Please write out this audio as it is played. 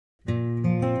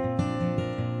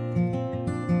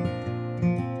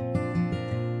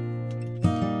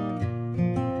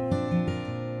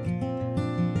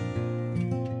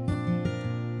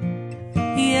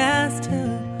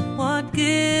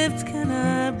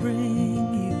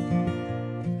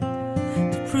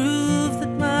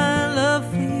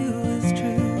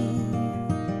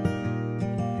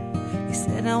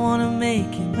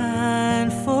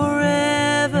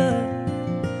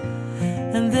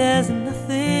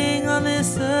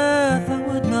this earth I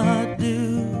would not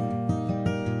do.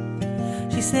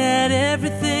 She said,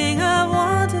 everything I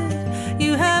wanted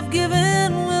you have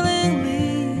given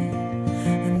willingly,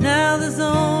 and now there's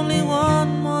only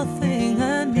one more thing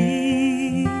I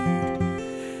need.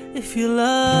 If you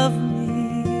love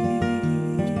me,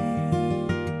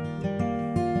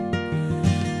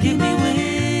 give me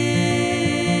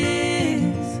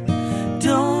wings.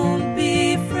 Don't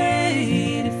be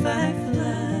afraid if I fly.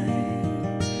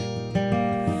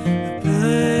 A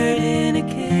bird in a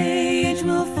cage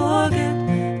will forget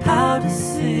how to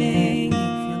sing. If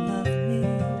you love me,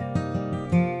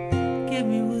 give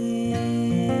me wings.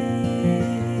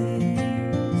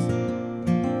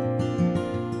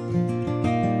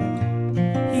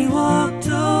 He walked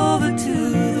over to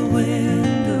the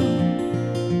window,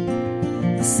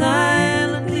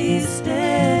 silently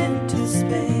stared into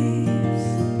space.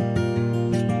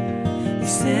 He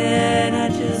said, I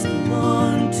just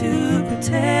want to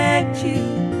protect you,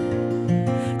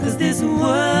 'cause this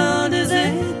world is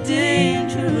a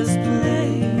dangerous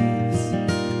place.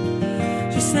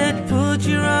 She said, put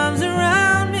your arms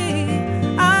around me.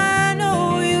 I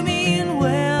know you mean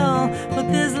well,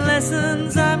 but there's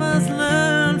lessons I must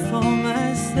learn for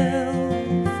myself.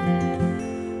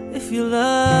 If you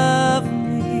love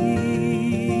me,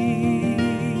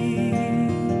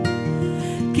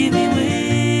 give me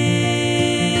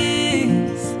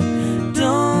wings.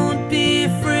 Don't be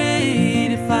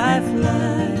afraid if I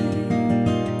fly.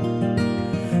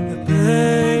 A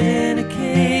bird in a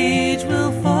cage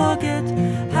will forget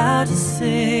how to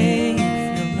sing.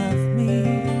 If you love me,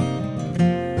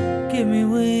 give me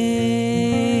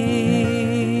wings.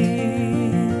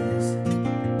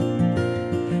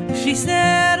 She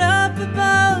said, up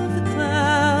above the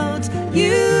clouds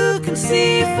you can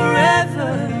see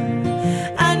forever.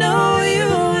 I know you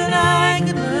and I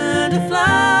can learn to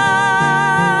fly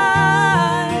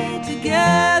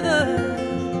together.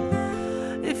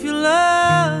 If you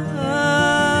love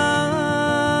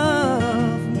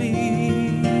me,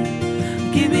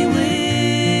 give me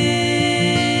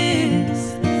wings.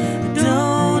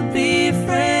 Don't be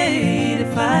afraid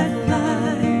if I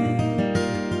fly.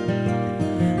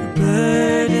 A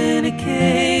bird in a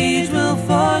cage will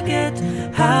forget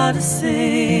how to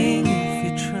sing. If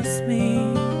you trust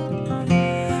me,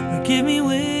 give me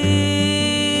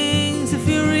wings. If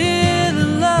you really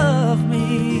love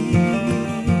me,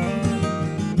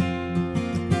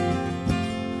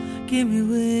 give me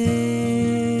wings.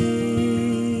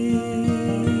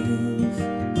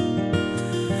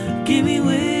 Give me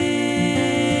wings.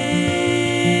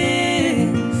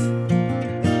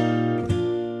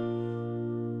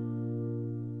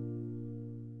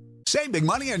 Save big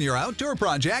money on your outdoor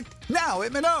project now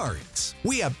at Menards.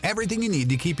 We have everything you need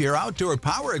to keep your outdoor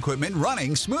power equipment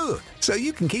running smooth, so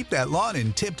you can keep that lawn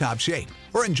in tip-top shape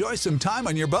or enjoy some time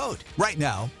on your boat. Right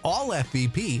now, all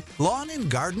FVP, lawn and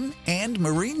garden, and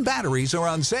marine batteries are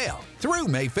on sale through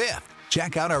May 5th.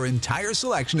 Check out our entire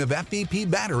selection of FVP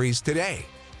batteries today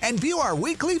and view our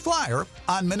weekly flyer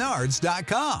on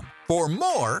Menards.com for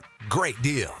more great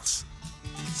deals.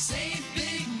 Save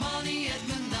big money at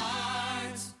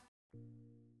Menards.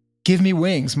 Give Me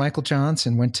Wings, Michael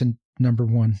Johnson, went to number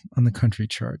 1 on the country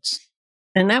charts.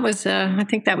 And that was, I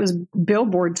think that was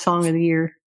Billboard Song of the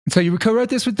Year. So you co-wrote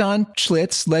this with Don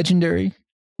Schlitz, legendary.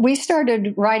 We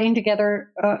started writing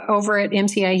together over at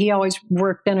MCA. He always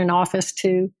worked in an office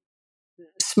too,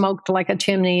 smoked like a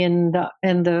chimney, and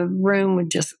the room would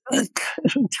just, and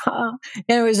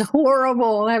it was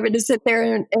horrible having to sit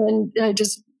there and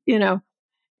just,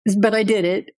 but I did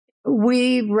it.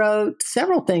 We wrote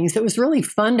several things. It was really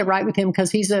fun to write with him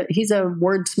because he's a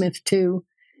wordsmith too.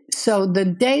 So the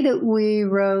day that we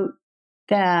wrote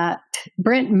that,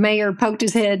 Brent Mayer poked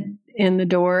his head in the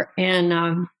door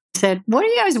and said, "What are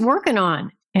you guys working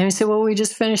on?" And I said, "Well, we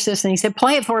just finished this." And he said,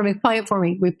 play it for me.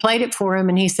 We played it for him,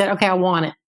 and he said, "Okay, I want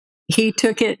it." He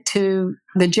took it to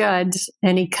the judge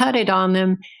and he cut it on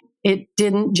them. It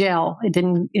didn't gel. It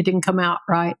didn't come out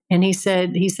right. And he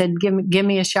said, give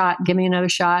me a shot, give me another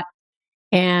shot.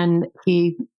 And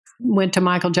he went to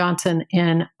Michael Johnson,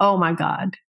 and oh my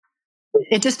God,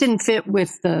 it just didn't fit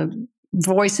with the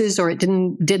voices, or it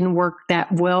didn't work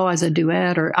that well as a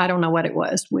duet, or I don't know what it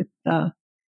was with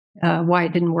why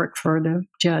it didn't work for the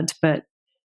judge, but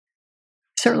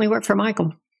certainly worked for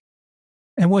Michael.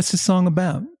 And what's the song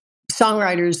about?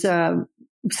 Songwriters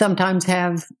sometimes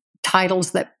have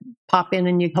titles that pop in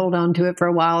and you hold on to it for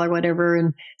a while or whatever.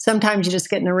 And sometimes you just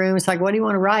get in the room. It's like, what do you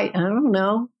want to write? I don't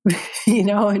know,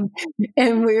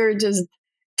 and we were just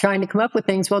trying to come up with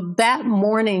things. Well, that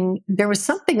morning there was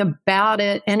something about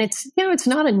it, and it's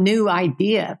not a new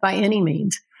idea by any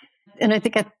means. I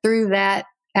think I threw that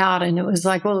out, and it was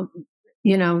like, well,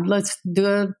 let's do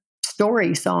a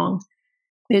story song.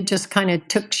 It just kind of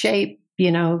took shape,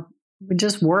 it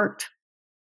just worked.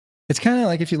 It's kind of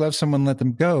like If You Love Someone, Let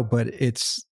Them Go, but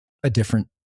it's a different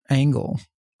angle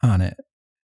on it.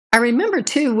 I remember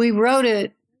too, we wrote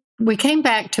it, we came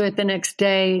back to it the next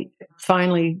day,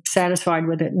 finally satisfied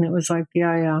with it. And it was like,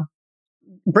 yeah.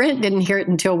 Brent didn't hear it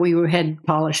until we had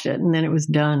polished it, and then it was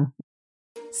done.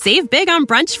 Save big on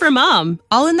brunch for mom,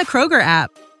 all in the Kroger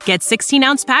app. Get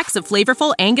 16-ounce packs of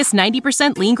flavorful Angus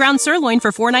 90% lean ground sirloin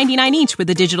for $4.99 each with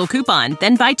a digital coupon.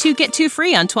 Then buy 2, get 2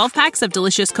 free on 12 packs of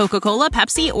delicious Coca-Cola,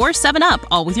 Pepsi, or 7-Up,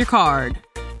 all with your card.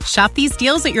 Shop these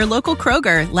deals at your local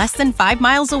Kroger, less than 5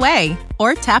 miles away.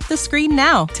 Or tap the screen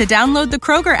now to download the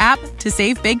Kroger app to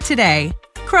save big today.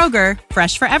 Kroger,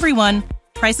 fresh for everyone.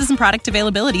 Prices and product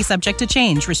availability subject to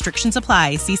change. Restrictions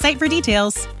apply. See site for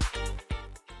details.